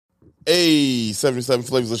Hey, 77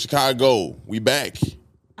 Flavors of Chicago. We back.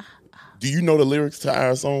 Do you know the lyrics to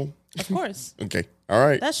our song? Of course. Okay. All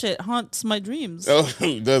right. That shit haunts my dreams. Oh,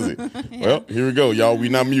 does it? Yeah. Well, here we go, y'all. We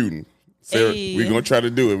not muting. Sarah, Hey. we're going to try to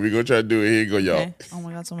do it. Here you go, y'all. Okay. Oh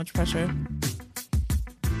my God, so much pressure.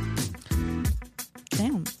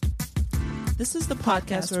 Damn. This is the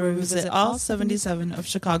podcast where we visit all 77 of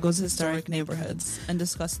Chicago's historic neighborhoods and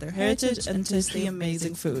discuss their heritage and tasty,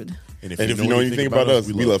 amazing food. And if you know anything about us,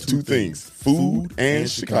 we love two things, food and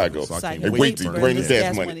Chicago. So I Hey, can't wait for till you bring this this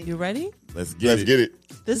gas money. You ready? Let's get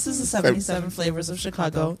it. This is the 77 Flavors of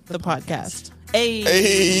Chicago, the podcast. Hey.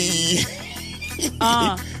 Hey.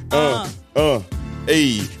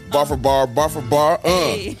 Hey. Bar for bar.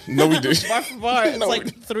 Hey. No, we did. Bar for bar. It's No,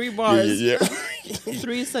 like 3 bars. Yeah.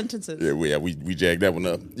 3 sentences. Yeah, we jagged that one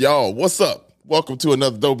up. Y'all, what's up? Welcome to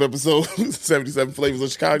another dope episode, 77 Flavors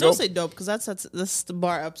of Chicago. Don't say dope, because that's the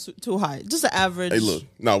bar up too high. Just an average. Hey, look.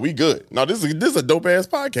 No, we good. No, this is a dope-ass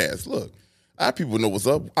podcast. Look, our people know what's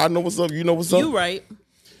up. I know what's up. You know what's up. You right.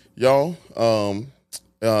 Y'all,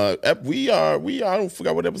 we are, I don't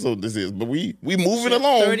forget what episode this is, but we moving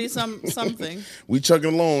along. 30 something. We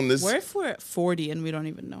chugging along. What if we're at 40 and we don't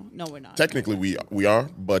even know? No, we're not. Technically, we are,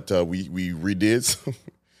 but we redid some,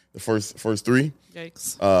 the first 3.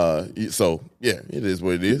 Yikes. So yeah, it is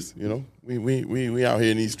what it is. You know, we out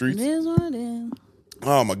here in these streets. It is what it is.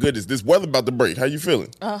 Oh my goodness, this weather about to break. How you feeling?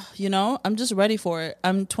 I'm just ready for it.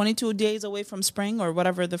 I'm 22 days away from spring or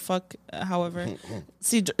whatever the fuck, however.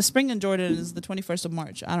 See, spring in Jordan is the 21st of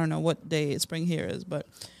March. I don't know what day spring here is, but.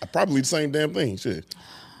 Probably the same damn thing. Shit.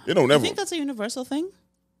 It don't ever. You think that's a universal thing?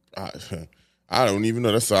 I don't even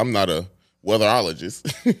know. I'm not a weatherologist.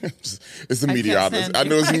 It's a meteorologist. I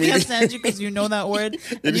know it's a meteorologist. I can't stand you because you know that word.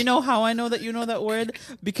 And you know how I know that you know that word?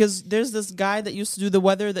 Because there's this guy that used to do the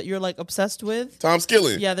weather that you're like obsessed with. Tom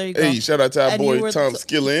Skillen. Yeah, there you go. Hey, shout out to our boy Tom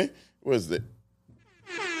Skillen. Where is it?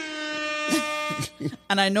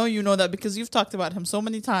 And I know you know that because you've talked about him so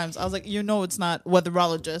many times. I was like, it's not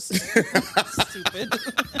weatherologist. Stupid.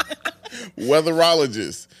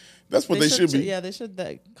 Weatherologist. That's what they should be. Yeah, they should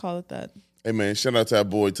call it that. Hey, man, shout out to our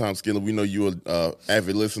boy, Tom Skillen. We know you're an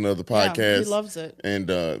avid listener of the podcast. Yeah, he loves it. And,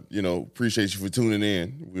 appreciate you for tuning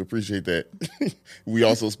in. We appreciate that. We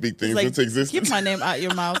also speak things into existence. Keep my name out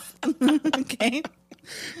your mouth. Okay?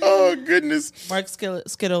 Oh, goodness. Mark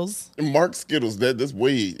Skittles. Mark Skittles. That's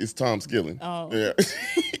Wade. It's Tom Skillen. Oh. Yeah.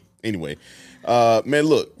 Anyway. Man,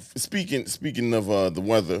 look, speaking of the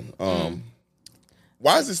weather,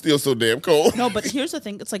 why is it still so damn cold? No, but here's the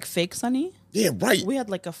thing. It's like fake sunny. Yeah, right. We had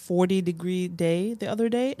like a 40-degree day the other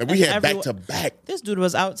day. And we had back-to-back. This dude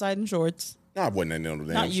was outside in shorts. No, I wasn't in the damn.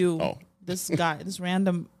 Not you. Oh. This guy, this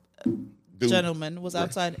random gentleman was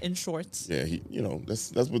outside in shorts. Yeah,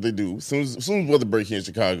 that's what they do. As soon as weather break here in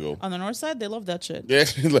Chicago. On the north side, they love that shit. Yeah.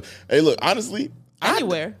 Hey, look, honestly.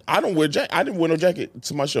 Anywhere. I don't wear jacket. I didn't wear no jacket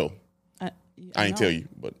to my show. I ain't tell you,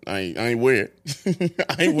 but I ain't wear it.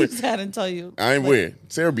 I ain't wear it. I didn't tell you. I ain't wear it.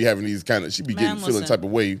 Sarah be having these she be feeling type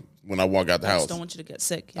of way when I walk out the house. I just don't want you to get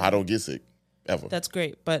sick. I don't get sick, ever. That's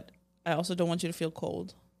great, but I also don't want you to feel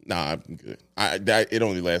cold. Nah, I'm good. It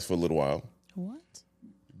only lasts for a little while. What?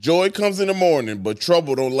 Joy comes in the morning, but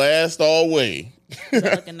trouble don't last always. Is that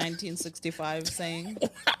like a 1965 saying?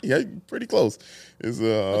 Yeah, pretty close. It's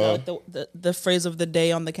the phrase of the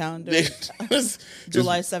day on the calendar.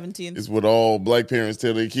 July 17th. It's what all black parents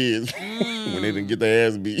tell their kids when they didn't get their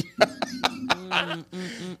ass beat.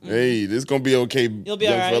 Hey, this gonna be okay. You'll be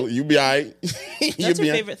all right. Fella. You'll be all right. That's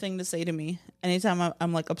your favorite thing to say to me. Anytime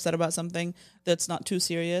I'm like upset about something that's not too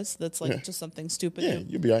serious, that's like just something stupid. Yeah,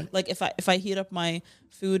 you'll be all right. Like if I heat up my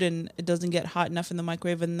food and it doesn't get hot enough in the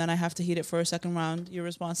microwave and then I have to heat it for a second round, your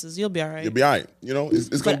response is, you'll be all right. You'll be all right.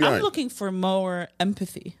 It's gonna be all right. I'm looking for more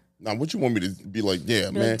empathy. Now, what you want me to be like?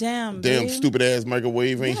 Yeah, man. Damn stupid ass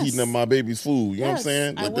microwave ain't heating up my baby's food. You know what I'm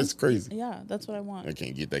saying? Like, that's crazy. Yeah, that's what I want. I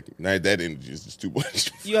can't get that. Now that energy is just too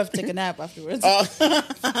much. You have to take a nap afterwards.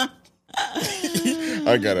 I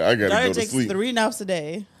gotta go to sleep. 3 naps a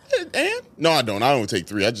day. And? No, I don't. I don't take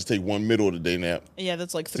 3. I just take one middle of the day nap. Yeah,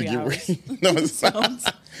 that's like 3 hours. No, it's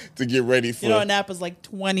not. To get ready for. A nap is like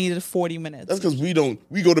 20 to 40 minutes. That's because we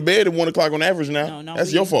go to bed at 1 o'clock on average now. No,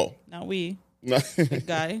 that's your fault. Not we. Good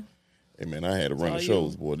guy. Hey man, I had to run the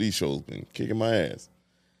shows, boy. These shows been kicking my ass.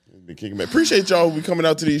 Appreciate y'all be coming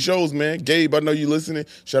out to these shows, man. Gabe, I know you listening.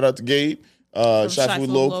 Shout out to Gabe. Shot Food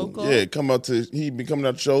Local. Yeah, he been coming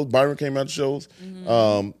out to shows. Byron came out to shows. Mm-hmm.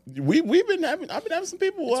 I've been having some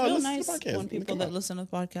people listen nice to the podcast. When people that listen to the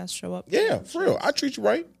podcast show up. Yeah, for real. I treat you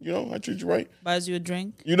right. I treat you right. Buys you a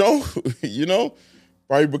drink.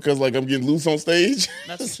 Probably because like I'm getting loose on stage.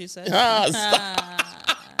 That's what she said.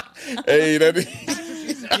 Hey, that is.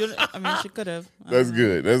 She could have. That's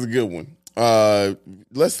good. That's a good one.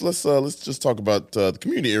 Let's just talk about the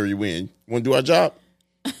community area we're in. Want to do our job?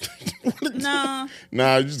 Nah.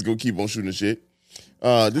 Nah, you just gonna keep on shooting the shit.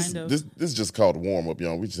 This is just called a warm up,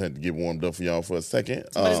 y'all. We just had to get warmed up for y'all for a second.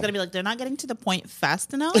 Somebody's gonna be like, they're not getting to the point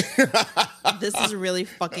fast enough. This is really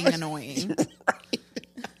fucking annoying.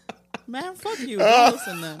 Man, fuck you. Don't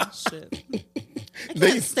listen to that shit. I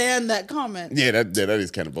can't stand that comment. Yeah, that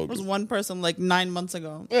is kind of bogus. There was one person like 9 months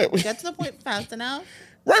ago. Yeah. Get to the point fast enough.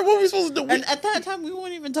 Right, what were we supposed to do? And at that time, we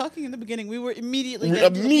weren't even talking in the beginning. We were immediately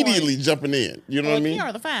jumping in. You know what I mean? Here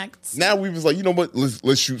are the facts. Now we was like, you know what?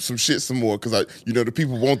 Let's shoot some shit some more because the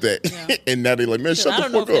people want that. Yeah. And now they like, man, shut the fuck up.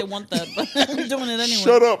 I don't know if they want that, but I'm doing it anyway.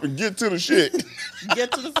 Shut up and get to the shit.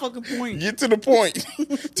 Get to the fucking point. Get to the point.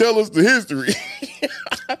 Tell us the history.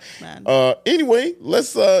 Man. Anyway,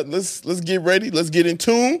 let's get ready. Let's get in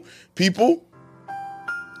tune, people.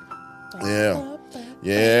 Yeah.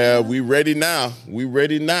 Yeah, we ready now.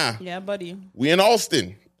 Yeah, buddy. We in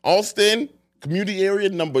Austin. Austin, community area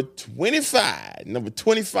number 25. Number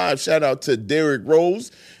 25, shout out to Derrick Rose.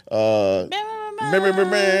 That's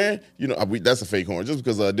a fake horn. Just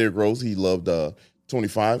because Derrick Rose, he loved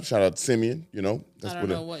 25. Shout out to Simeon, That's I don't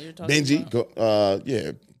know what you're talking Benji, about.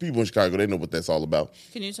 Yeah, people in Chicago, they know what that's all about.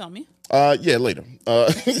 Can you tell me? Yeah, later.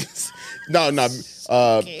 No.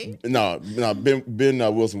 Okay. No.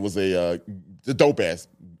 Ben Wilson was a dope ass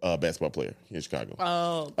basketball player here in Chicago.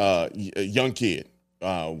 Oh. A young kid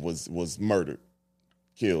was murdered,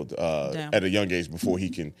 killed at a young age before he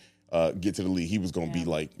can get to the league. He was going to be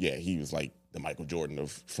he was like the Michael Jordan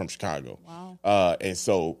from Chicago. Wow. And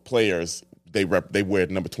so players they wear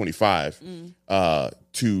number 25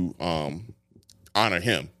 to honor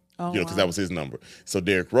him. Because that was his number. So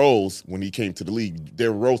Derrick Rose, when he came to the league,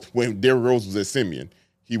 when Derrick Rose was at Simeon,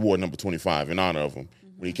 he wore number 25 in honor of him.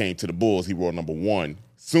 Mm-hmm. When he came to the Bulls, he wore number 1.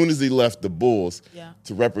 Soon as he left the Bulls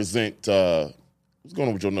to represent, what's going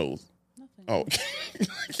on with your nose? Nothing. Oh,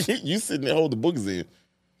 you sitting there holding the boogers in.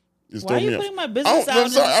 Why are you putting my business out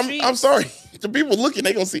in the streets? I'm sorry. The people looking,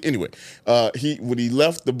 they gonna see anyway. When he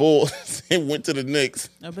left the Bulls and went to the Knicks.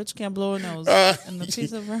 A bitch can't blow her nose in the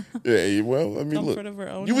piece of her. Yeah, well, I mean, look, of her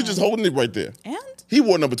own you were just holding it right there. And he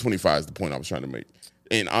wore number 25 is the point I was trying to make,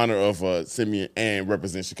 in honor of Simeon and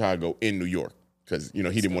represent Chicago in New York because he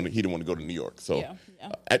didn't want to go to New York. So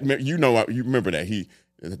you remember that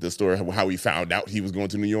the story of how he found out he was going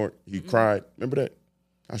to New York. He cried. Remember that?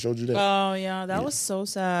 I showed you that. Oh, yeah. That was so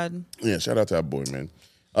sad. Yeah, shout out to our boy, man.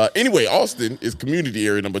 Anyway, Austin is community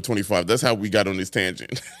area number 25. That's how we got on this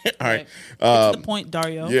tangent. All right. Get to the point,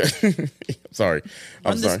 Dario. Yeah. Sorry.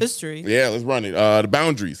 Run this history. Yeah, let's run it. The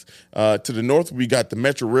boundaries. To the north, we got the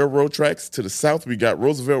Metro Railroad tracks. To the south, we got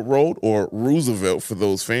Roosevelt Road, or Roosevelt for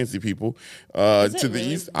those fancy people. To the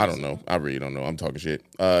east, I don't know. I really don't know. I'm talking shit.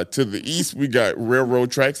 To the east, we got railroad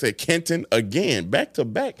tracks at Kenton again, back to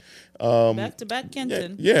back. Back to back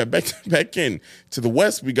Kenton. Yeah, back to back Kenton. To the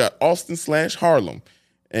west, we got Austin/Harlem.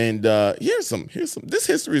 And here's some. This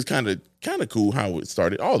history is kind of cool how it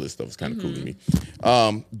started. All this stuff is kind of cool to me.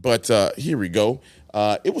 But here we go.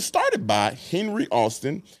 It was started by Henry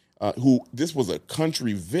Austin, this was a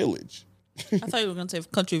country village. I thought you were going to say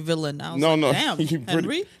country villain. I was no. Damn,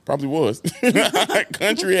 Henry? Probably was.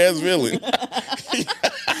 Country ass villain.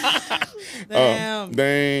 Damn.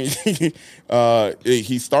 Dang.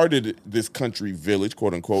 He started this country village,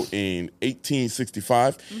 quote unquote, in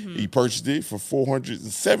 1865. Mm-hmm. He purchased it for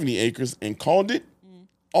 470 acres and called it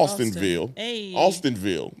Austinville. Hey.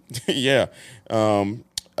 Austinville. Yeah. In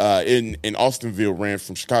Austinville ran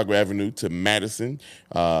from Chicago Avenue to Madison,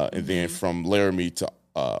 and then from Laramie to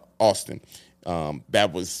Austin.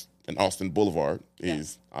 That was an Austin Boulevard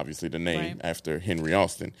is obviously the name after Henry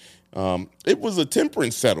Austin. It was a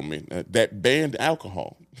temperance settlement that banned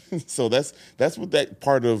alcohol. So that's what that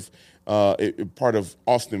part of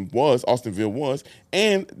Austinville was.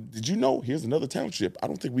 And did you know, here's another township. I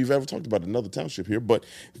don't think we've ever talked about another township here, but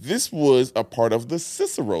this was a part of the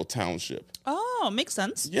Cicero Township. Oh, makes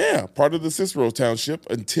sense. Yeah, part of the Cicero Township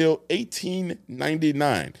until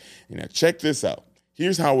 1899. And now check this out.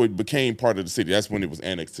 Here's how it became part of the city. That's when it was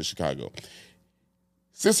annexed to Chicago.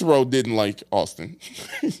 Cicero didn't like Austin.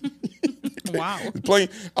 Wow. I'm going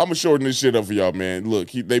to shorten this shit up for y'all, man.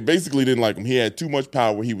 Look, they basically didn't like him. He had too much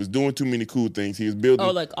power. He was doing too many cool things. He was building.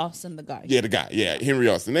 Oh, like Austin, the guy. Yeah, the guy. Yeah, Henry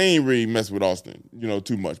Austin. They ain't really messing with Austin,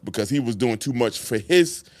 too much because he was doing too much for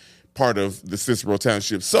his part of the Cicero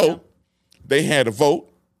Township. So they had a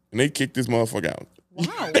vote and they kicked this motherfucker out.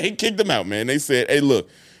 Wow. They kicked him out, man. They said, hey, look,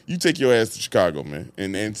 you take your ass to Chicago, man.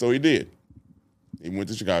 And so he did. He went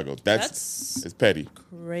to Chicago. It's petty.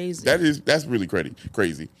 Crazy. That's really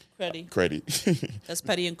crazy. Creddy. That's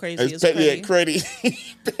petty and crazy. It's petty and creddy.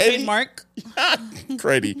 Trademark.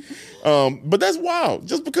 Creddy. But that's wild.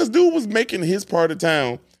 Just because dude was making his part of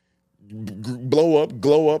town glow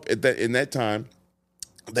up in that time,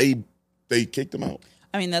 they kicked him out.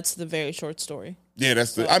 I mean, that's the very short story. Yeah,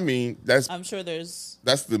 that's the. I mean, that's. I'm sure there's.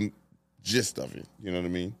 That's the gist of it. You know what I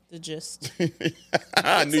mean? The gist.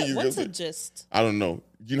 I knew you. What's a gist? I don't know.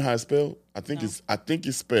 You know how it's spelled? I think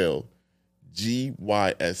it's spelled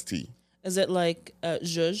GYST. Is it like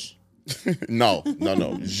zhuzh? No.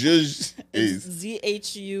 Zhuzh is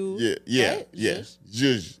ZHU. Yeah. Right?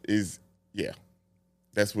 Zhuzh is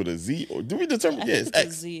That's with a Z. Or do we determine? Yeah, it's X.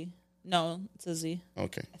 A Z. No, it's a Z.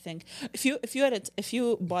 Okay. I think if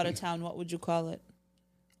you bought a town, what would you call it?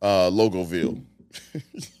 Logoville.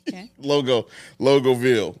 Okay.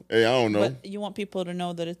 Logoville. Hey, I don't know. But you want people to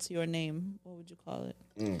know that it's your name. What would you call it?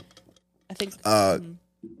 I think.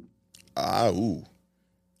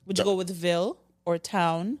 Would you go with Ville or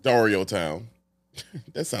town? Dario Town.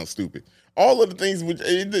 That sounds stupid. All of the things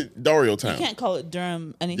Dario Town. You can't call it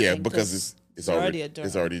Durham anything. Yeah, because it's already a Durham.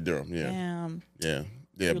 It's already Durham. Yeah. Damn. Yeah.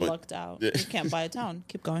 You're lucked out. Yeah. You can't buy a town.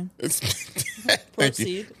 Keep going.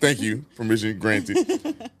 Proceed. Thank you. Permission granted.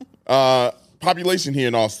 Population here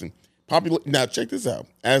in Austin. Now, check this out.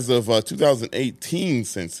 As of 2018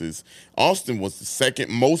 census, Austin was the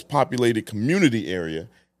second most populated community area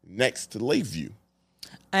next to Lakeview.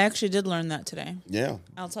 I actually did learn that today. Yeah.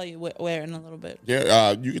 I'll tell you where in a little bit.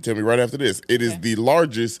 Yeah, you can tell me right after this. It is the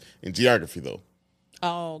largest in geography, though.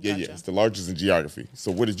 Oh, gotcha. Yeah, it's the largest in geography.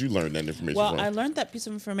 So where did you learn that information from? Well, I learned that piece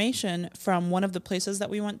of information from one of the places that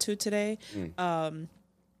we went to today,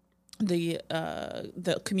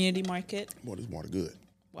 the community market. Boy, this water good.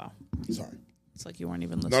 Wow. Sorry. It's like you weren't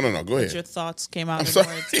even listening. No, go ahead. Your thoughts came out in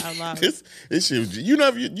words out loud. This shit, you know,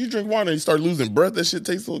 if you drink water and you start losing breath, that shit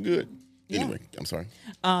tastes so good. Yeah. Anyway, I'm sorry.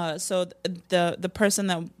 So the person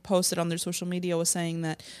that posted on their social media was saying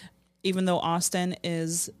that even though Austin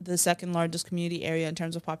is the second largest community area in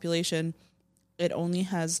terms of population, it only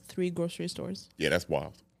has 3 grocery stores. Yeah, that's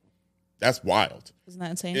wild. That's wild. Isn't that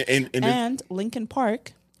insane? And Lincoln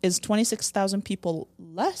Park is 26,000 people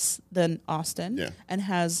less than Austin and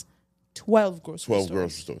has 12 grocery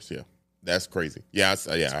stores. Yeah. That's crazy. Yeah,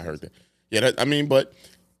 I heard that. Yeah, but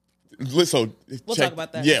we'll talk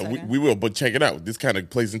about that. Yeah, we will, but check it out. This kind of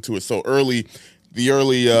plays into it. So the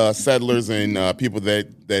early settlers and people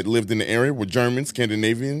that lived in the area were Germans,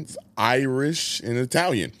 Scandinavians, Irish, and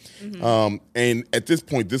Italian. Mm-hmm. And at this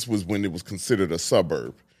point, this was when it was considered a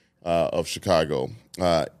suburb of Chicago.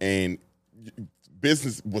 And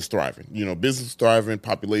business was thriving. Business was thriving,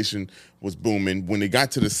 population was booming. When it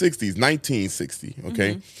got to the 60s, 1960,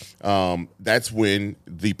 okay, that's when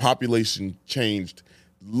the population changed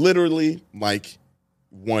literally like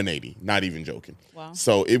 180, not even joking. Wow.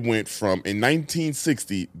 So it went from, in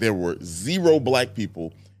 1960, there were 0 black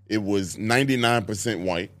people. It was 99%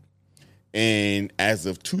 white. And as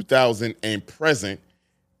of 2000 and present,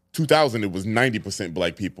 2000, it was 90%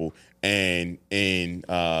 black people. And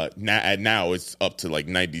now it's up to like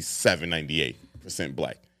 97, 98%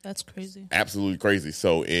 black. That's crazy. Absolutely crazy.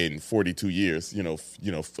 So in 42 years,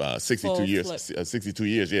 62 years, flip. 62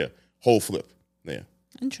 years, yeah, whole flip. Yeah.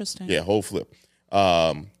 Interesting. Yeah, whole flip.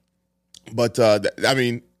 But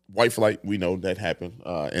white flight, we know that happened,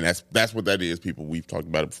 and that's what that is. People, we've talked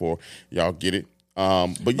about it before. Y'all get it.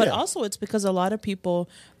 But also it's because a lot of people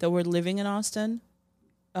that were living in Austin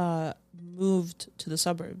moved to the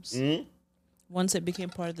suburbs. Mm-hmm. Once it became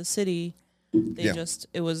part of the city,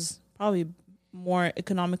 it was probably more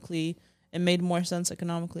economically. It made more sense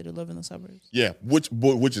economically to live in the suburbs. Yeah, which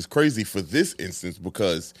is crazy for this instance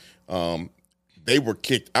because they were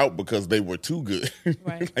kicked out because they were too good.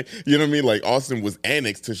 Right. You know what I mean? Like Austin was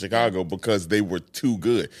annexed to Chicago because they were too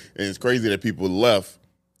good, and it's crazy that people left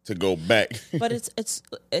to go back. But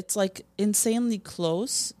it's like insanely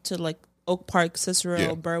close to like Oak Park,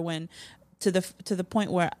 Cicero, Berwyn, to the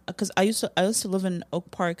point where, because I used to live in Oak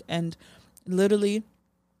Park, and literally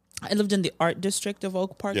I lived in the art district of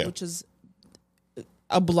Oak Park, which is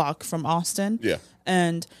a block from Austin. Yeah,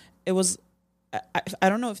 and it was. I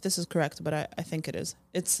don't know if this is correct, but I think it is.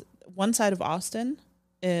 It's one side of Austin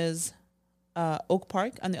is Oak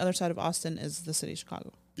Park, and the other side of Austin is the city of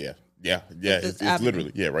Chicago. Yeah. It's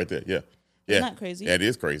literally right there. Yeah. Isn't that crazy? Yeah, it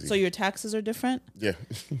is crazy. So your taxes are different. Yeah.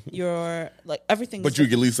 Your everything. But you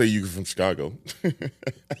can at least say you're from Chicago.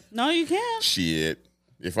 No, you can't. Shit.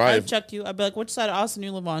 If I've checked you, I'd be like, which side of Austin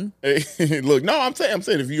you live on? Hey, look, no, I'm saying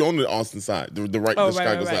if you own the Austin side, the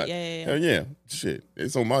Chicago side. Yeah. Hell yeah. Shit.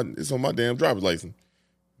 It's on my damn driver's license.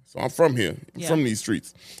 So I'm from here. I'm from these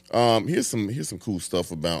streets. Here's some cool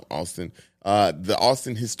stuff about Austin. The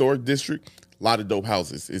Austin Historic District, a lot of dope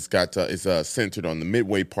houses. It's got it's centered on the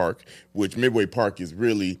Midway Park, which Midway Park is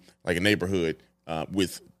really like a neighborhood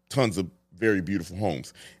with tons of very beautiful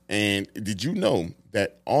homes. And did you know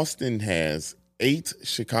that Austin has 8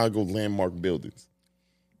 Chicago landmark buildings?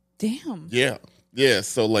 Damn. Yeah.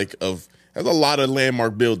 So there's a lot of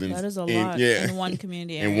landmark buildings. That is a lot in one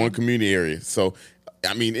community area. In one community area. So,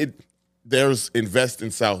 I mean, there's Invest in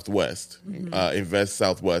Southwest. Invest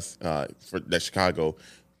Southwest for that Chicago.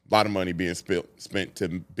 A lot of money being spent to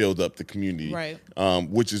build up the community, right?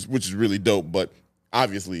 Which is really dope. But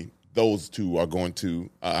obviously, those 2 are going to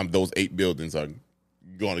those 8 buildings are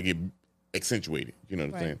going to get accentuated. You know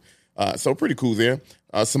what I'm saying? So pretty cool there.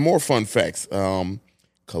 Some more fun facts.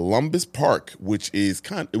 Columbus Park, which is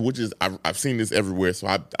I've seen this everywhere, so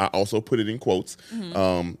I also put it in quotes.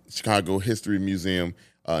 Chicago History Museum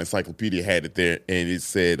Encyclopedia had it there, and it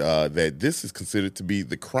said that this is considered to be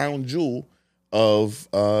the crown jewel of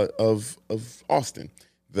Austin,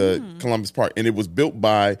 the Columbus Park, and it was built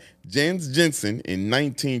by Jens Jensen in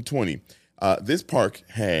 1920. This park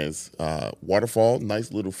has waterfall,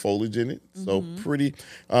 nice little foliage in it, so pretty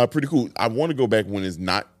cool. I want to go back when it's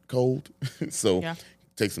not cold, so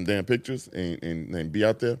take some damn pictures and be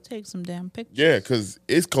out there. Take some damn pictures. Yeah, because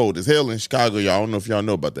it's cold as hell in Chicago, y'all. I don't know if y'all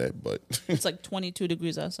know about that, but it's like 22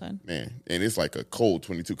 degrees outside. Man, and it's like a cold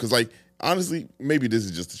 22. Because honestly, maybe this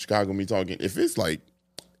is just the Chicago me talking. If you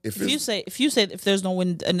say if there's no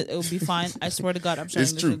wind and it will be fine, I swear to God, I'm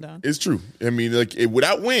shutting this shit down. It's true. I mean,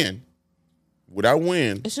 without wind.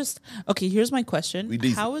 It's just okay. Here's my question: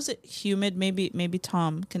 how is it humid? Maybe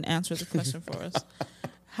Tom can answer the question for us.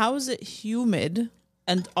 How is it humid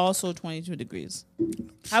and also 22 degrees?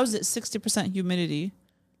 How is it 60% humidity?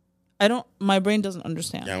 My brain doesn't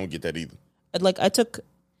understand. Yeah, I don't get that either.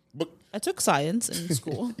 I took science in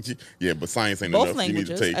school. Yeah, but science ain't both enough. languages.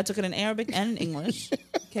 You need to take. I took it in Arabic and in English.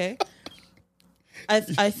 Okay. I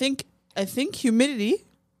think humidity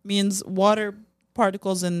means water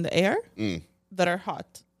particles in the air that are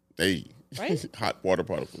hot. Hey. Right? Hot water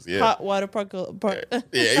particles. Yeah. Hot water particle.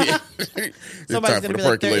 Yeah. Somebody's gonna be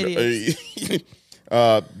like, they're idiots.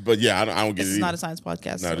 But yeah, I don't get it. This is not a science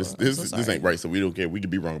podcast. No, so this ain't right. So we don't care. We could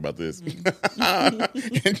be wrong about this. Don't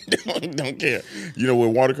care. You know where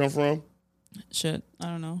water come from? Shit, I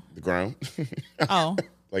don't know. The ground. Oh,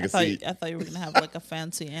 like seed. I thought you were gonna have like a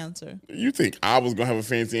fancy answer. You think I was gonna have a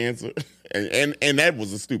fancy answer? And that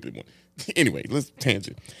was a stupid one. Anyway, let's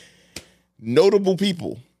tangent. Notable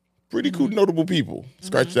people. Pretty cool notable people.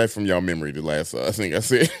 Scratch that from y'all memory, the last thing I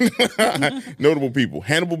said. Notable people.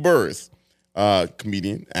 Hannibal Buress,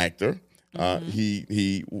 comedian, actor.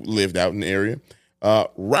 He lived out in the area.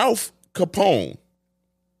 Ralph Capone.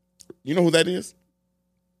 You know who that is?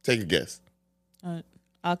 Take a guess.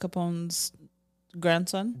 Al Capone's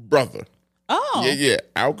grandson? Brother. Oh. Yeah.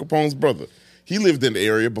 Al Capone's brother. He lived in the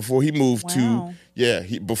area before he moved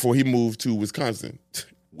before he moved to Wisconsin.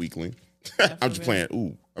 Weakling. I'm just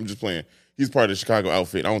playing. I'm just playing. He's part of the Chicago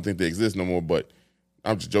outfit. I don't think they exist no more, but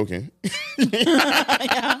I'm just joking.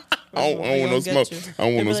 I don't want no smoke. I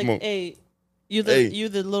don't want no smoke. Hey, you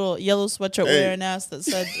the little yellow sweatshirt wearing ass that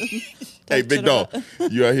said. Hey, big dog,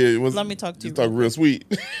 you out here? Let me talk to you. Talk real sweet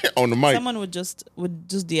on the mic. Someone would just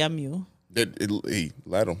DM you. Hey,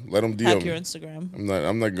 let them DM. Hack your Instagram.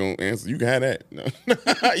 I'm not gonna answer. You can have that. No.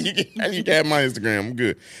 you can have my Instagram. I'm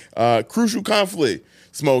good. Crucial Conflict.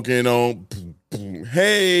 Smoking on.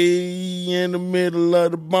 Hey, in the middle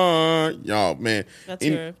of the barn. Y'all, man. That's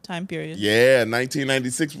your time period. Yeah,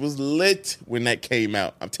 1996 was lit when that came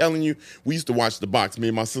out. I'm telling you, we used to watch The Box. Me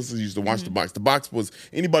and my sisters used to watch The Box. The Box was,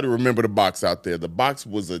 anybody remember The Box out there? The Box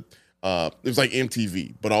was it was like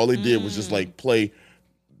MTV, but all they did was just like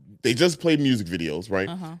they just played music videos, right?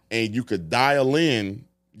 And you could dial in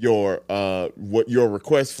your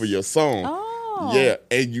request for your song. Oh. Yeah,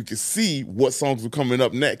 and you could see what songs were coming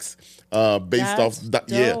up next based off.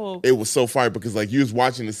 Yeah, it was so fire because like you was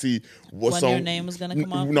watching to see what when song your name was gonna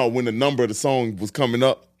come up. No, when the number of the song was coming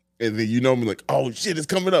up, and then like, oh shit, it's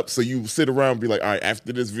coming up. So you sit around and be like, all right,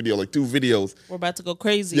 after this video, like 2 videos, we're about to go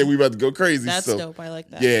crazy. Yeah, we about to go crazy. That's dope. I like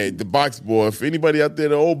that. Yeah, The Box, boy. If anybody out there,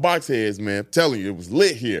 the old box heads, man, I'm telling you, it was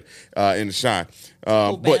lit here in the Shine.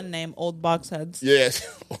 Cool band name, Old Box Heads. Yes,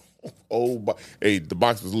 hey, The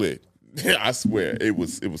Box was lit. I swear it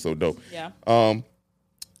was so dope. Yeah.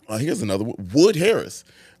 Here's another one. Wood Harris.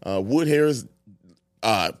 Wood Harris,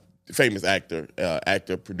 famous actor,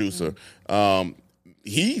 producer.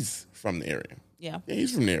 He's from the area. Yeah,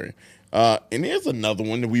 he's from the area. And there's another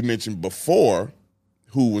one that we mentioned before,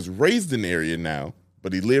 who was raised in the area now,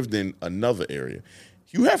 but he lived in another area.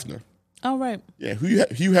 Hugh Hefner. Oh, right. Yeah,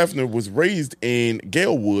 Hugh Hefner was raised in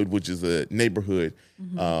Galewood, which is a neighborhood,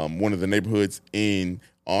 one of the neighborhoods in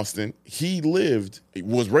Austin. He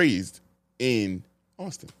was raised in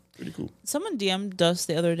Austin. Pretty cool. Someone DM'd us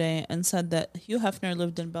the other day and said that Hugh Hefner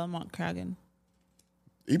lived in Belmont Cragen.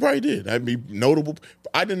 He probably did. I'd be notable.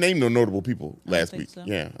 I didn't name no notable people last week. So.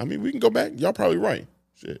 Yeah, I mean, we can go back. Y'all probably right.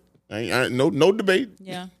 Shit, no debate.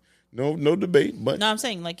 Yeah. No debate. But no, I'm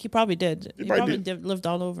saying like he probably did. He probably lived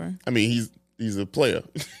all over. I mean, he's a player.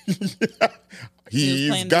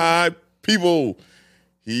 He's got people.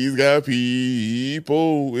 He's got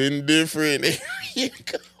people in different areas.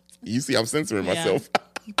 You see, I'm censoring myself.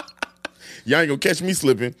 Y'all ain't gonna catch me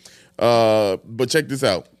slipping. But check this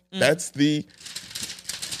out. That's the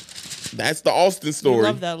Austin story. I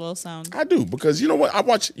love that little sound. I do, because you know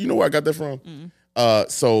what? You know where I got that from?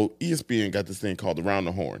 So ESPN got this thing called Around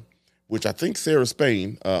the Horn, which I think Sarah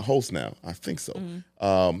Spain hosts now. I think so.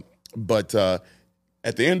 But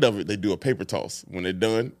at the end of it, they do a paper toss. When they're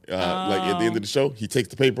done, like at the end of the show, he takes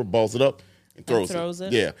the paper, balls it up, and throws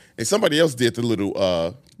it. Yeah. And somebody else did the little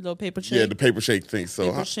paper shake. Yeah, the paper shake thing.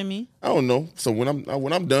 So shimmy. I don't know. So when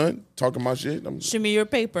I'm done talking my shit, I'm shimmy your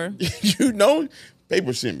paper.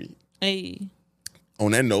 Paper shimmy. Hey.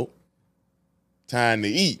 On that note, time to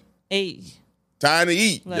eat. Hey. Time to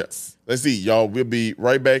eat. Let's eat, y'all. We'll be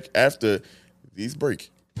right back after these break.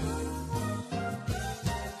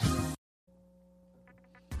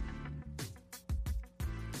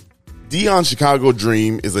 Dion's Chicago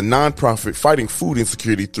Dream is a nonprofit fighting food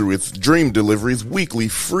insecurity through its Dream Deliveries weekly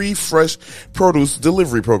free fresh produce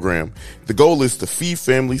delivery program. The goal is to feed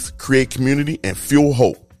families, create community, and fuel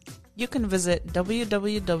hope. You can visit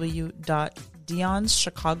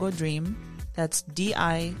www.dionschicagodream, that's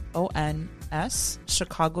DIONS,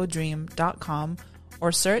 chicagodream.com,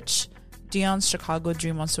 or search Dion's Chicago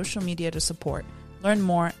Dream on social media to support. Learn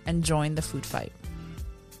more and join the food fight.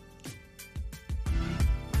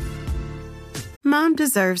 Mom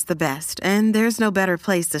deserves the best, and there's no better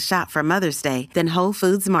place to shop for Mother's Day than Whole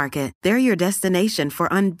Foods Market. They're your destination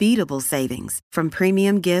for unbeatable savings, from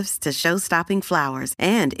premium gifts to show-stopping flowers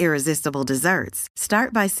and irresistible desserts.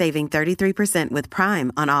 Start by saving 33% with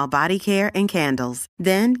Prime on all body care and candles.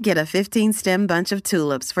 Then get a 15-stem bunch of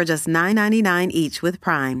tulips for just $9.99 each with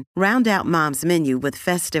Prime. Round out Mom's menu with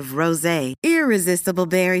festive rosé, irresistible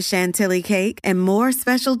berry chantilly cake, and more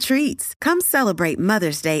special treats. Come celebrate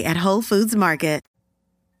Mother's Day at Whole Foods Market.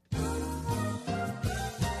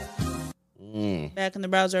 Back in the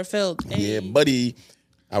browser filled. Hey. Yeah, buddy.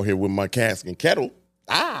 Out here with my cask and kettle.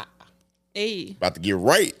 Hey. About to get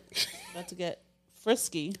right. About to get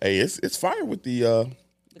frisky. Hey, it's fire with the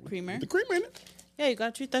creamer. The creamer in it. Yeah, you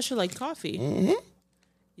gotta treat that shit like coffee.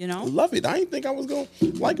 You know? I love it. I didn't think I was gonna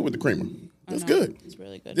like it with the creamer. It's good. It's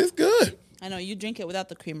really good. It's good. I know, you drink it without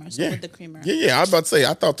the creamer, so with the creamer. Yeah. I was about to say,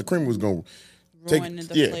 I thought the creamer was gonna ruin the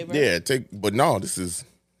flavor. But no, this is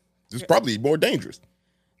probably more dangerous.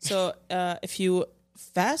 So if you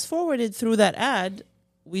fast forwarded through that ad,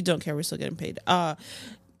 we don't care. We're still getting paid.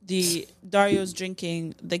 Dario's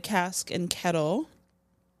drinking the Cask and Kettle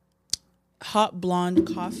hot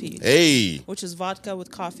blonde coffee. Hey, which is vodka with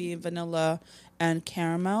coffee, vanilla, and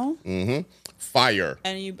caramel. Fire.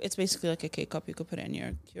 And it's basically like a K-cup. You could put it in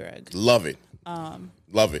your Keurig. Love it.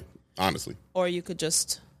 Love it. Honestly. Or you could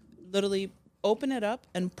just literally open it up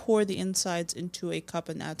and pour the insides into a cup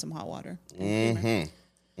and add some hot water.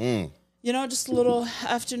 You know, just a little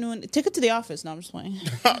afternoon. Take it to the office. No, I'm just playing.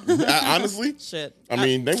 Honestly? Shit. I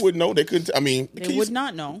mean, they would know. They couldn't. I mean, they would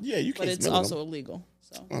not know. Yeah, you can't. But it's also illegal.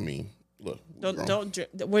 So I mean, look. Don't drink.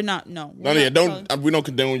 We're not. No. We don't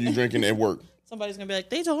condone you drinking at work. Somebody's gonna be like,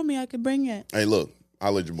 they told me I could bring it. Hey, look,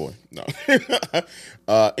 I'll let your boy. No.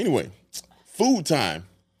 Anyway, food time.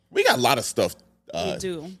 We got a lot of stuff. We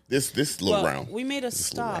do. This little round. We made a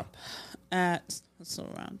stop at.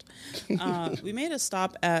 We made a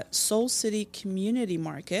stop at Soul City Community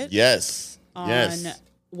Market. Yes. On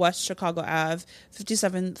West Chicago Ave,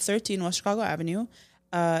 5713 West Chicago Avenue.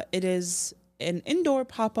 It is an indoor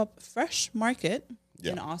pop-up fresh market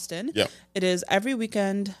in Austin. Yeah. It is every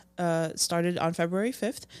weekend, started on February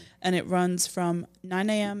 5th, and it runs from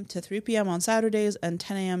 9 a.m. to 3 p.m. on Saturdays and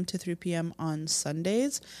 10 a.m. to 3 p.m. on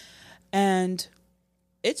Sundays. And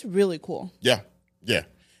it's really cool. Yeah.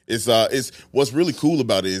 It's what's really cool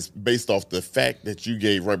about it is based off the fact that you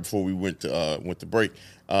gave right before we went to break.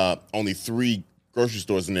 Only 3 grocery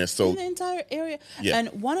stores in there, so in the entire area. Yeah.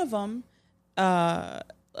 And one of them, I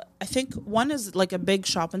think one is like a big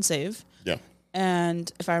Shop and Save. Yeah.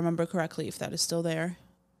 And if I remember correctly, if that is still there,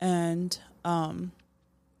 and I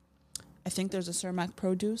think there's a Cermak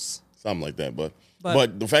Produce, something like that.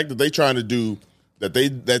 But the fact that they trying to do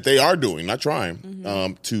that they are doing, not trying,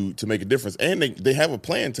 to make a difference, and they have a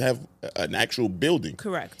plan to have an actual building.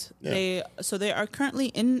 Correct. Yeah. They are currently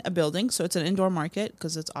in a building, so it's an indoor market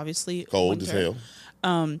because it's obviously Cold winter. as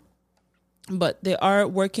hell. But they are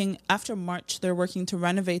working after March. They're working to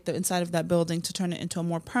renovate the inside of that building to turn it into a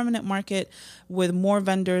more permanent market with more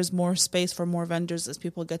vendors, more space for more vendors as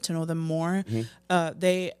people get to know them more. We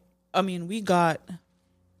got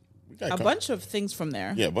a bunch of things from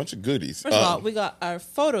there. Yeah, a bunch of goodies. First of all, we got our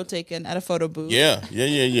photo taken at a photo booth. Yeah.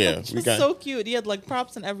 We got so cute. He had like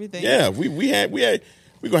props and everything. Yeah, we're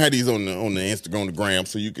gonna have these on the Instagram, the gram,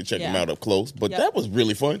 so you can check them out up close. But that was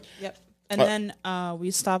really fun. Yep. And then we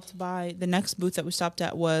stopped by, the next booth that we stopped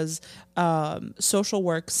at was Social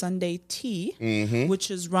Work Sunday Tea, which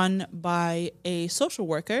is run by a social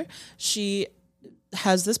worker. She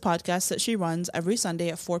has this podcast that she runs every Sunday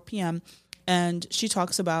at 4 p.m. and she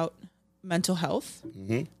talks about mental health.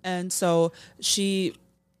 And so she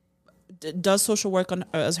does social work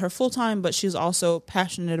as her full time, but she's also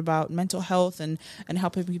passionate about mental health and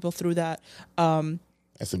helping people through that.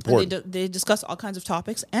 That's important. They discuss all kinds of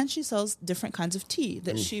topics, and she sells different kinds of tea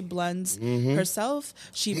that she blends herself.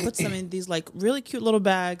 She puts them in these like really cute little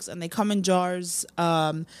bags, and they come in jars,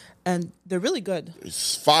 and they're really good.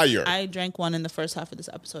 It's fire. I drank one in the first half of this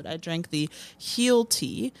episode. I drank the Heal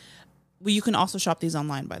tea. Well, you can also shop these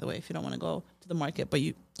online, by the way, if you don't want to go to the market, but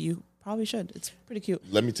you probably should. It's pretty cute.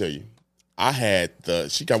 Let me tell you, I had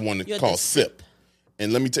she got one called Sip,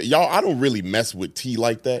 and let me tell y'all, I don't really mess with tea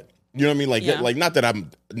like that. You know what I mean? Like not that I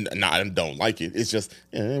don't like it. It's just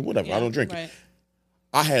whatever. Yeah, I don't drink it.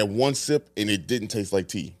 I had one sip and it didn't taste like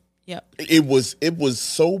tea. Yep. It was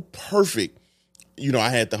so perfect. You know, I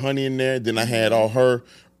had the honey in there, then I had all her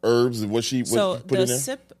herbs and what she put in there. So the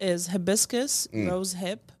sip is hibiscus, rose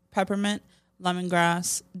hip, peppermint,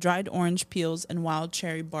 lemongrass, dried orange peels, and wild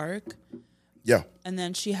cherry bark. Yeah. And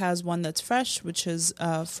then she has one that's fresh, which is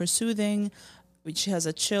for soothing. She has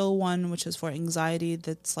a chill one, which is for anxiety.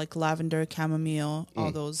 That's like lavender, chamomile,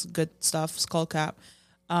 all those good stuff, skullcap.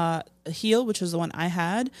 Heal, which is the one I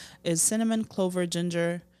had, is cinnamon, clover,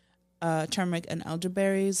 ginger, turmeric, and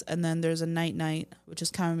elderberries. And then there's a night, which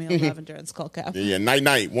is chamomile, lavender, and skullcap. Yeah,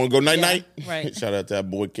 night. Want to go night? Right. Shout out to that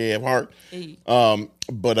boy, Kev Hart. Hey.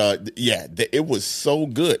 It was so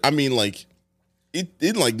good. I mean, like,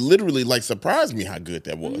 it like literally like surprised me how good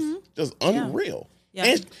that was. Just unreal. Yeah.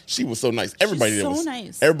 And she was so nice. Everybody there was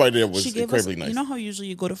nice. Everybody there was incredibly nice. You know how usually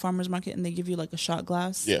you go to farmer's market and they give you like a shot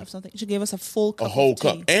glass of something? She gave us a full cup. A whole of tea.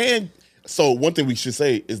 cup. And so one thing we should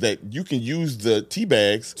say is that you can use the tea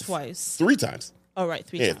bags twice. 3 times. Oh, right.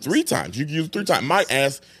 3 times. Yeah, 3 times. You can use it 3 times. My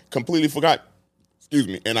ass completely forgot. Excuse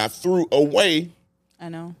me. And I threw away. I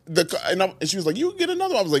know. And she was like, you can get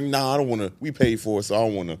another one. I was like, nah, I don't want to. We paid for it, so I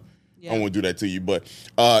don't want to. Yeah. I don't want to do that to you, but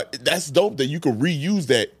that's dope that you could reuse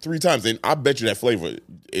that 3 times, and I bet you that flavor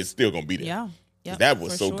is still gonna be there. Yeah, that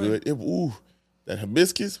was so good. That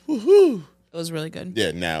hibiscus, woohoo! It was really good. Yeah.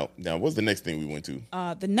 Now, what's the next thing we went to?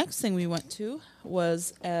 The next thing we went to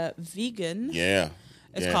was vegan. Yeah.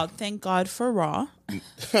 It's called Thank God for Raw.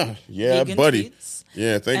 Yeah, vegan buddy. Treats.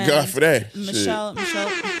 Yeah, thank God for that. Michelle. I'm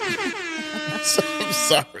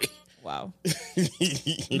sorry. Wow.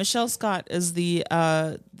 Michelle Scott is the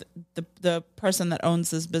person that owns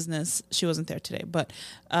this business. She wasn't there today, but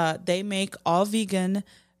they make all vegan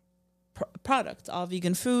products, all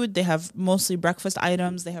vegan food. They have mostly breakfast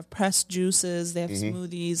items. They have pressed juices. They have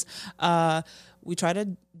smoothies. We tried a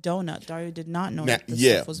donut. Dario did not know that this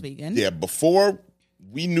stuff was vegan. Yeah, before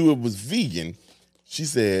we knew it was vegan, she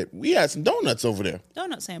said, we had some donuts over there.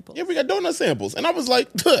 Donut samples. Yeah, we got donut samples. And I was like,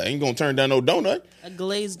 ain't going to turn down no donut. A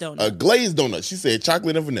glazed donut. A glazed donut. She said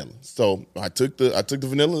chocolate and vanilla. So I took the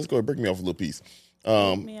vanilla. Let's go ahead and break me off a little piece.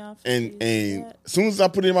 And as soon as I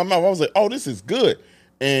put it in my mouth, I was like, oh, this is good.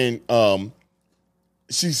 And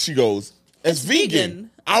she goes, it's vegan.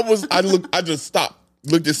 I just stopped,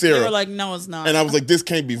 looked at Sarah. They were like, no, it's not. And I was like, this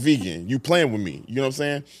can't be vegan. You playing with me. You know what I'm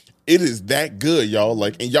saying? It is that good, y'all.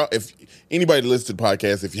 Like, and y'all, if anybody listens to the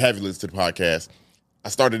podcast, if you haven't listened to the podcast, I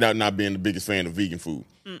started out not being the biggest fan of vegan food.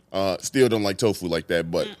 Still don't like tofu like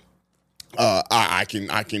that, but I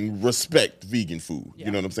can respect vegan food. Yeah.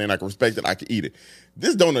 You know what I'm saying? I can respect it. I can eat it.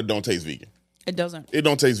 This donut don't taste vegan. It doesn't. It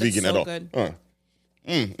don't taste vegan at all. Good.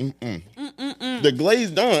 The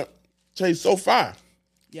glazed donut tastes so fire.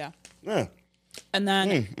 Yeah. Yeah. And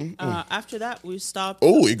then after that, we stopped.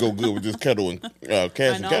 Oh, it go good with this kettle and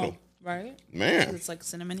cast and kettle. Right? Man. It's like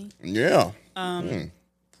cinnamony. Yeah.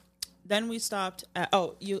 Then we stopped at,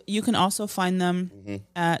 you can also find them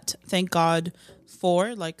at Thank God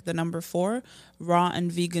for, like the number 4,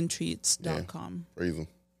 rawandvegantreats.com. Yeah.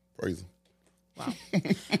 Praise them. Wow.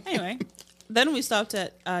 Anyway, Then we stopped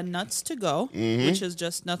at Nuts to Go, which is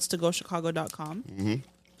just nutstogochicago.com. Mm-hmm.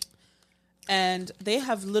 And they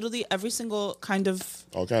have literally every single kind of...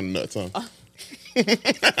 All kind of nuts, huh?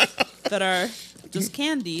 that are just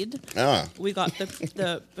candied. We got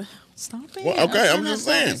the stop it. Well, okay, I'm just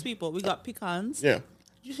saying. These people. We got pecans. Yeah. Did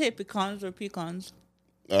you say pecans or pecans?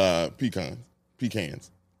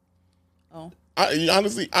 Pecans. Oh.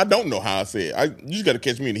 Honestly, I don't know how I say it. You just got to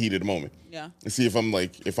catch me in the heat of the moment. Yeah. And see if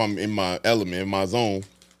I'm in my element, in my zone.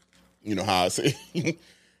 You know how I say it.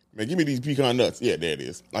 Man, give me these pecan nuts. Yeah, there it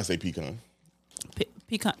is. I say pecan.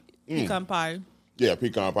 Pecan pie. Yeah,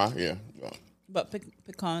 pecan pie. Yeah. But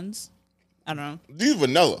pecans, I don't know. These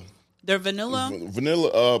vanilla. They're vanilla.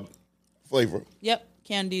 Vanilla flavor. Yep,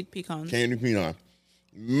 candied pecans. Candied pecan.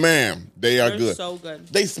 Man, they're good. So good.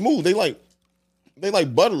 They smooth. They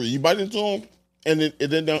like buttery. You bite into them, and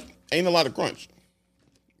it ain't a lot of crunch.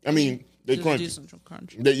 I mean, they crunchy. Decent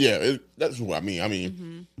crunch. That's what I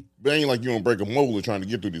mean. But it ain't like you don't break a molar trying to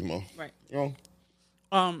get through these more. Right. You know.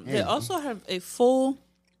 They also have a full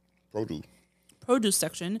produce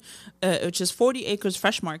section, which is 40 Acres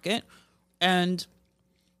Fresh Market, and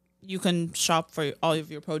you can shop for all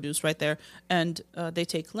of your produce right there. And they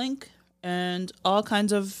take Link and all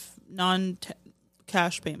kinds of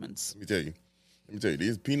non-cash payments. Let me tell you,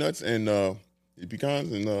 these peanuts and these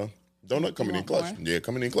pecans and donut coming in clutch. More? Yeah,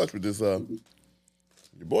 coming in clutch with this. Your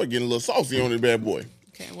boy getting a little saucy on this bad boy.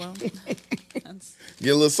 Okay, well, that's...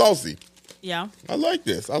 Getting a little saucy. Yeah, I like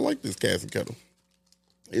this. I like this Cass and Kettle.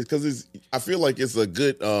 It's because I feel like it's a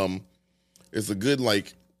good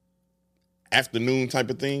like afternoon type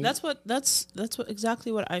of thing. That's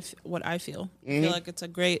exactly what I feel. I feel like it's a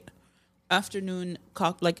great afternoon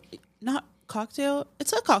not cocktail.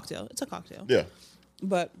 It's a cocktail. Yeah.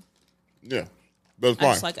 But it's fine.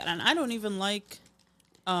 I just like it, and I don't even like.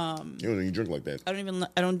 You don't even drink like that.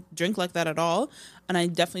 I don't drink like that at all, and I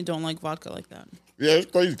definitely don't like vodka like that. Yeah, it's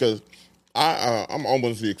crazy because I'm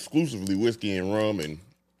almost exclusively whiskey and rum and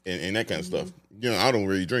that kind of stuff. You know, I don't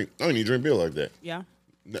really drink. I don't even drink beer like that. Yeah.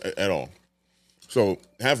 At all. So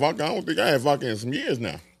have vodka. I don't think I had vodka in some years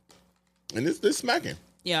now, and it's smacking.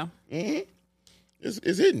 Yeah. It's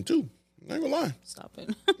hitting too. I ain't gonna lie. Stop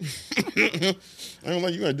it. I ain't gonna lie.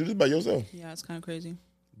 You gotta do this by yourself. Yeah, it's kind of crazy.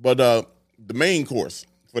 But the main course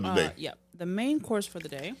for the day. Yeah, the main course for the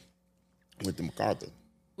day. Went to MacArthur.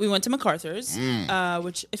 We went to MacArthur's,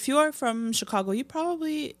 which if you are from Chicago, you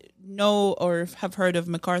probably know or have heard of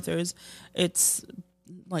MacArthur's. It's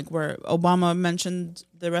like where Obama mentioned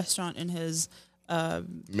the restaurant in his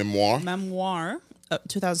memoir,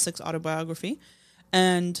 2006 autobiography,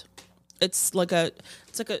 and it's like a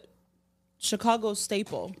Chicago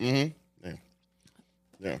staple. Mm-hmm.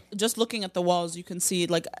 Yeah. Just looking at the walls, you can see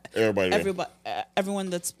like everyone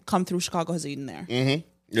that's come through Chicago has eaten there. Mm-hmm.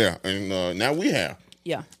 Yeah, and now we have.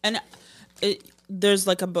 Yeah, and there's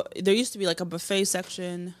like there used to be like a buffet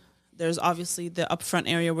section. There's obviously the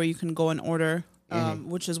upfront area where you can go and order,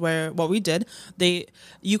 which is what we did.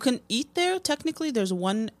 You can eat there. Technically, there's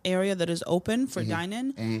one area that is open for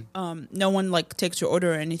dine-in. No one like takes your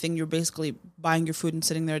order or anything. You're basically buying your food and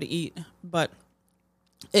sitting there to eat. But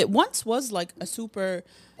it once was like a super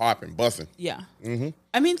popping, bussing. Yeah. Mm-hmm.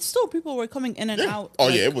 I mean, still people were coming in and out. Oh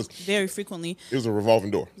it was very frequently. It was a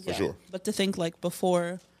revolving door for sure. But to think like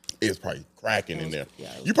before, it was probably cracking in there.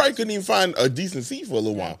 Yeah, you probably couldn't even find a decent seat for a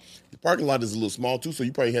little while. The parking lot is a little small too, so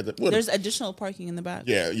you probably had to. There's additional parking in the back.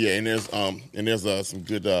 Yeah, and there's some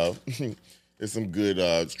good there's some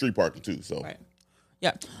good street parking too. So. Right.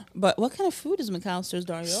 Yeah, but what kind of food is McAllister's,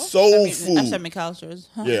 Dario? Soul food. I said McAllister's.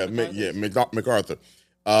 Huh? Yeah, MacArthur.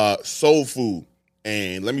 Soul food,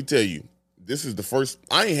 and let me tell you, this is the first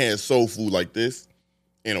I ain't had soul food like this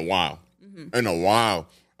in a while.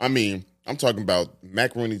 I mean, I'm talking about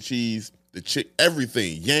macaroni cheese,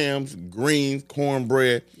 everything, yams, greens,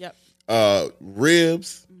 cornbread,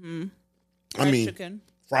 ribs.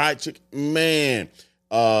 Fried chicken. Man,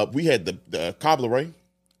 we had the cobbler, right?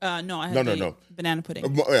 No, I had the banana pudding.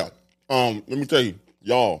 Let me tell you,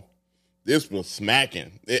 y'all, this was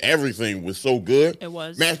smacking. Everything was so good. It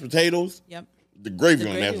was. Mashed potatoes. Yep. The gravy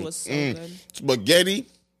on that was so good. Spaghetti.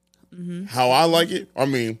 How I like it. I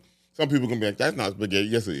mean, some people can be like, that's not spaghetti.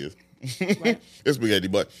 Yes, it is. Right. It's spaghetti.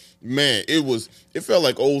 But, man, it felt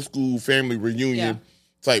like old school family reunion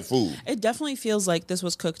type food. It definitely feels like this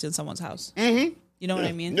was cooked in someone's house. Mm-hmm. You know what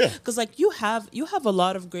I mean? Yeah. Because like you have a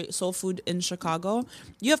lot of great soul food in Chicago.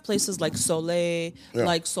 You have places like Soleil,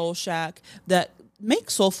 like Soul Shack that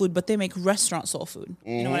make soul food, but they make restaurant soul food.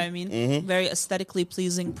 You know what I mean? Very aesthetically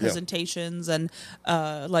pleasing presentations and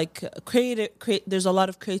like creative. There's a lot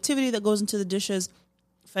of creativity that goes into the dishes.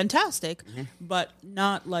 fantastic, but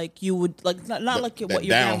not like you would like not like what your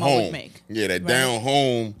down grandma home would make. Yeah, that down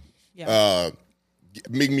home. Yeah.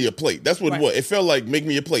 Make me a plate. That's what it was. It felt like make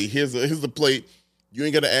me a plate. Here's a plate. You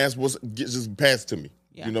ain't gotta ask just pass it to me.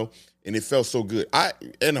 Yeah. You know, and it felt so good. I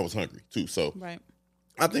was hungry too. So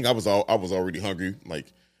I think I was already hungry.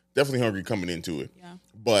 Like definitely hungry coming into it. Yeah.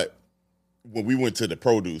 But when we went to the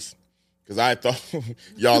produce. Because I thought,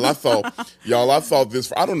 I thought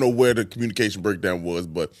this. I don't know where the communication breakdown was,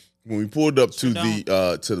 but when we pulled up to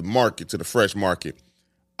the market, to the fresh market,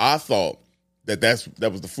 I thought that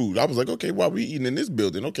was the food. I was like, okay, why are we eating in this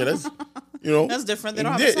building? Okay, that's that's different. They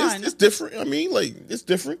don't have a sign. It's different. I mean, like it's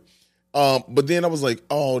different. But then I was like,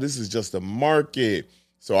 oh, this is just a market.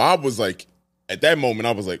 So I was like, at that moment,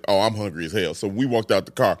 I was like, oh, I'm hungry as hell. So we walked out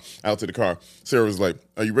to the car. Sarah was like,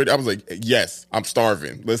 are you ready? I was like, yes, I'm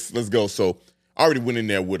starving. Let's go. So I already went in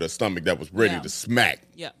there with a stomach that was ready to smack.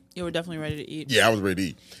 Yeah, you were definitely ready to eat. Yeah, I was ready to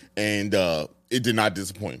eat. And it did not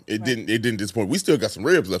disappoint. It didn't disappoint. We still got some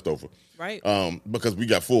ribs left over. Right. Because we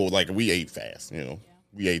got full. Like, we ate fast,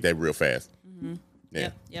 We ate that real fast. Mm-hmm.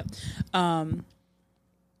 Yeah. Yep.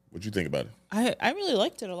 What'd you think about it? I really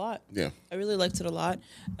liked it a lot. Yeah. I really liked it a lot.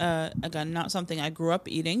 Again, not something I grew up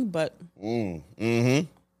eating, but I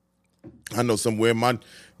know somewhere my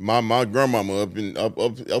grandmama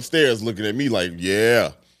upstairs looking at me like,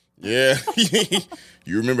 yeah.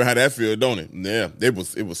 You remember how that feel, don't it? Yeah. It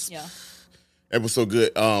was so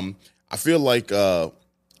good. I feel like how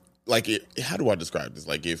do I describe this?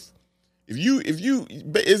 Like if you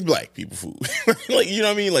it's black people food. Like, you know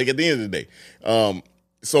what I mean? Like at the end of the day,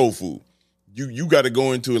 soul food. You got to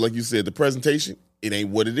go into it, like you said, the presentation, it ain't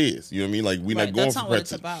what it is. You know what I mean? Like we're not going for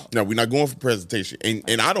presentation. No, we're not going for presentation.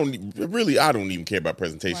 And I don't even care about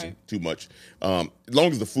presentation too much. As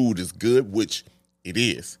long as the food is good, which it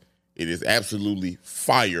is. It is absolutely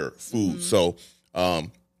fire food. Mm-hmm. So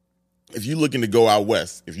if you're looking to go out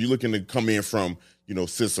west, if you're looking to come in from,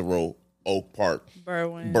 Cicero, Oak Park,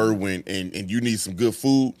 Berwyn, and you need some good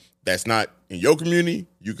food that's not in your community,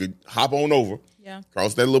 you could hop on over. Yeah.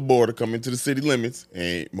 Cross that little border, come into the city limits,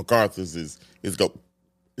 and MacArthur's is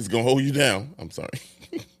gonna hold you down. I'm sorry.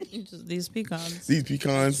 These pecans.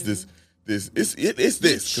 This it's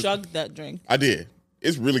this. You chugged that drink. I did.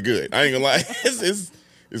 It's really good. I ain't gonna lie. It's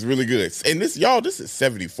really good. And this is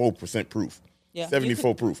 74% proof. Yeah.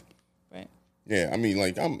 74 proof. Right. Yeah. I mean,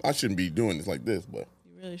 like I shouldn't be doing this like this, but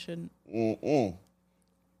you really shouldn't.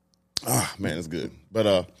 Ah, man, it's good.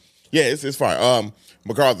 But yeah, it's fire.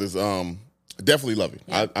 MacArthur's definitely love it.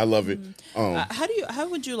 Yeah. I love it. How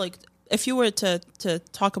would you like if you were to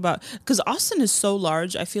talk about, because Austin is so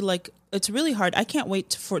large, I feel like it's really hard. I can't wait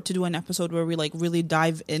to do an episode where we like really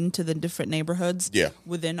dive into the different neighborhoods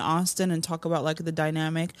within Austin and talk about like the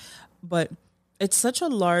dynamic. But it's such a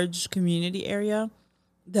large community area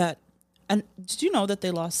that, and did you know that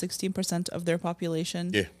they lost 16% of their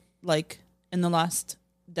population? Yeah. Like in the last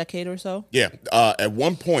decade or so? Yeah. At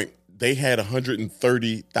one point, they had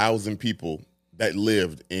 130,000 people that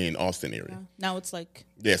lived in Austin area. Yeah. Now it's like...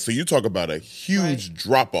 Yeah, so you talk about a huge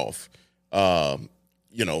drop-off,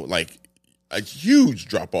 like a huge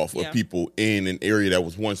drop-off of people in an area that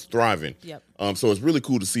was once thriving. Yep. So it's really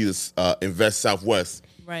cool to see this Invest Southwest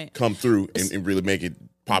come through and really make it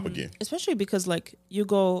pop again. Especially because, like, you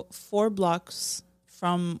go 4 blocks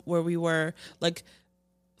from where we were, like,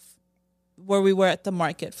 where we were at the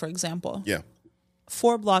market, for example. Yeah.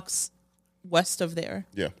 4 blocks west of there.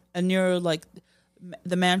 Yeah. And you're, like...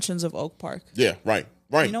 the mansions of Oak Park. Yeah, right.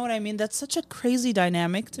 You know what I mean? That's such a crazy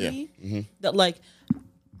dynamic to me. Mm-hmm. That, like,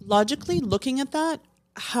 logically looking at that,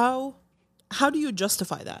 how do you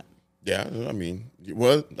justify that? Yeah, I mean,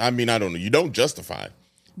 I don't know. You don't justify.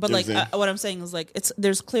 But like, what I'm saying is like,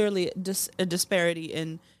 there's clearly a disparity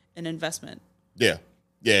in investment. Yeah,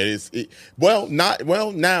 it is.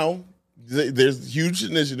 Now there's huge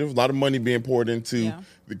initiative, a lot of money being poured into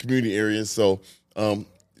the community areas. So.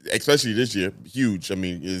 Especially this year, huge. I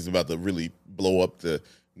mean, it's about to really blow up the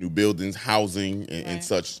new buildings, housing, and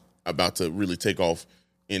such. About to really take off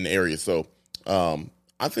in the area. So, I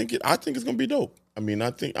think it's gonna be dope. I mean, I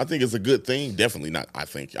think it's a good thing. Definitely not.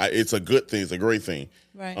 It's a good thing. It's a great thing.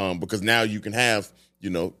 Right. Because now you can have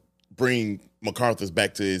bring MacArthur's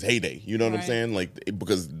back to his heyday. You know what I'm saying? Like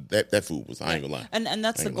because that food was. I ain't gonna lie. And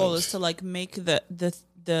that's the goal is to like make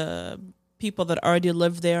the people that already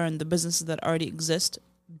live there and the businesses that already exist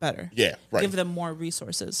better. Yeah, right. Give them more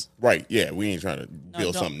resources. Right, yeah. We ain't trying to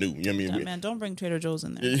build something new. You know what I mean? Man, don't bring Trader Joe's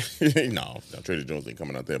in there. No, Trader Joe's ain't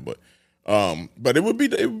coming out there. But it would be,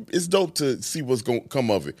 it's dope to see what's going to come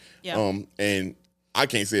of it. Yeah. And I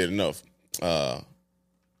can't say it enough.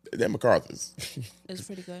 that MacArthur's. It's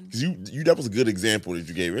pretty good. You that was a good example that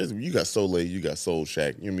you gave. You got Soleil, you got Soul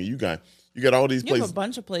Shack. You know what I mean, you got all these places. You have a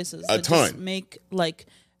bunch of places. A that ton. Just make like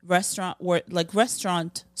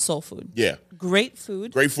restaurant soul food. Yeah. Great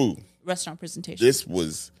food. Great food. Restaurant presentation.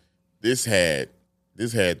 This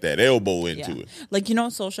had that elbow into it. Like, you know,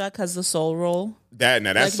 Soul Shack has the soul roll. That's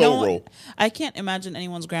like, soul roll. I can't imagine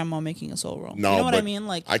anyone's grandma making a soul roll. No, you know what I mean?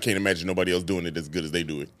 Like, I can't imagine nobody else doing it as good as they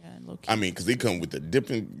do it. Yeah, low-key. I mean, because they come with the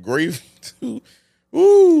dipping gravy too.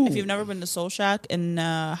 Ooh. If you've never been to Soul Shack in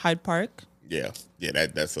Hyde Park, that's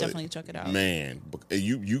definitely check it out. Man,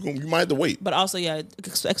 you might have to wait. But also,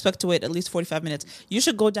 expect to wait at least 45 minutes. You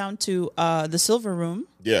should go down to the Silver Room.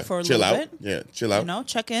 For a little bit. Yeah, chill out. You know,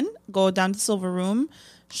 check in, go down to the Silver Room,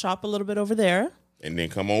 shop a little bit over there, and then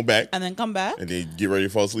come on back, and then come back, and then get ready to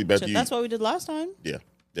fall asleep after you. That's what we did last time. Yeah,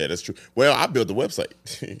 that's true. Well, I built the website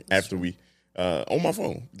after we on my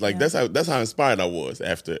phone. Like that's how inspired I was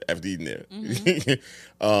after eating there.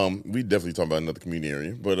 Mm-hmm. We definitely talking about another community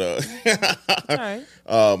area, but all right.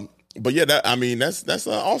 But yeah, that's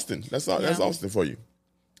Austin. That's Austin for you.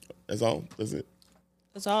 That's all. That's it.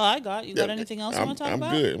 That's all I got. You got anything else you want to talk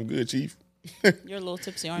about? I'm good, Chief. You're a little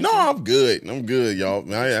tipsy, aren't you? No, I'm good,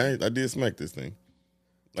 y'all. I did smack this thing.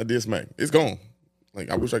 I did smack. It's gone. Like,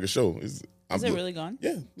 I wish I could show. Is it really gone?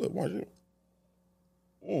 Yeah. Look, watch it.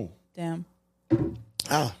 Damn.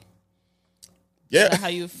 Yeah. Is that how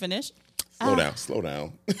you finish? Slow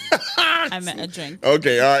down. I meant a drink.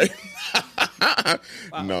 Okay, all right.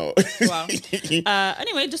 Wow. No. Wow.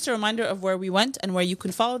 Anyway, just a reminder of where we went and where you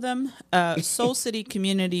can follow them. Soul City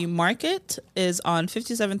Community Market is on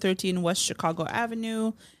 5713 West Chicago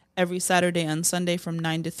Avenue every Saturday and Sunday from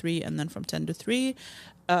 9 to 3 and then from 10 to 3.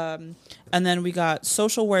 And then we got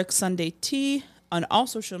Social Work Sunday Tea on all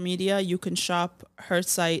social media. You can shop her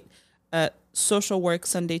site at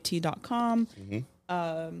socialworksundaytea.com.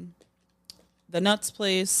 Mm-hmm. The Nuts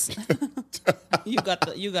Place. you got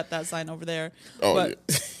that sign over there. Oh, but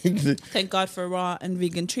yeah. Thank God for raw and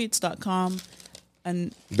vegan treats.com.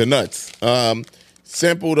 And the nuts.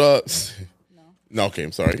 Sampled No, okay,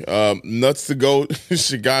 I'm sorry. Nuts to go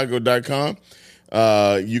Chicago.com.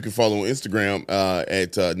 You can follow on Instagram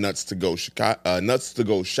at Nuts to Go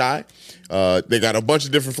Shy. They got a bunch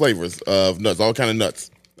of different flavors of nuts, all kind of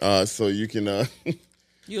nuts. So you can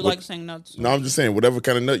You like saying nuts? No, I'm just saying whatever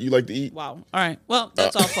kind of nut you like to eat. Wow. All right. Well,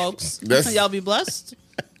 that's all, folks. Y'all be blessed.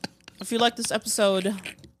 If you like this episode,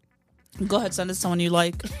 go ahead, send it to someone you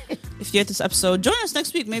like. If you hate this episode, join us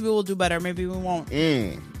next week. Maybe we'll do better. Maybe we won't.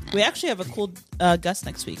 We actually have a cool guest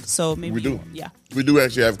next week, so maybe we do. Yeah, we do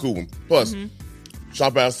actually have a cool one. Plus,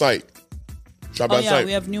 shop our site.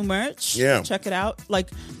 We have new merch. Yeah, check it out. Like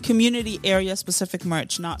community area specific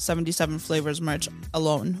merch, not 77 flavors merch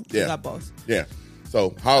alone. We got both. Yeah.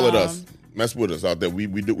 So holler at us. Mess with us out there. We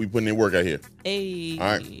putting in work out here. Hey. All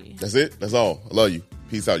right. That's it. That's all. I love you.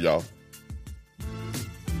 Peace out, y'all.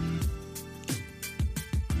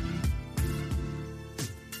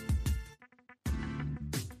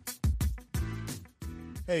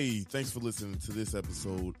 Hey, thanks for listening to this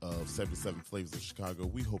episode of 77 Flavors of Chicago.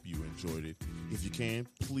 We hope you enjoyed it. If you can,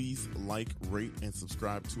 please like, rate, and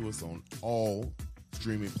subscribe to us on all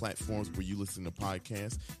streaming platforms where you listen to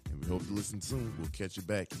podcasts. And we hope to listen soon. We'll catch you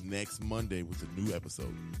back next Monday with a new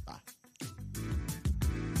episode. Bye.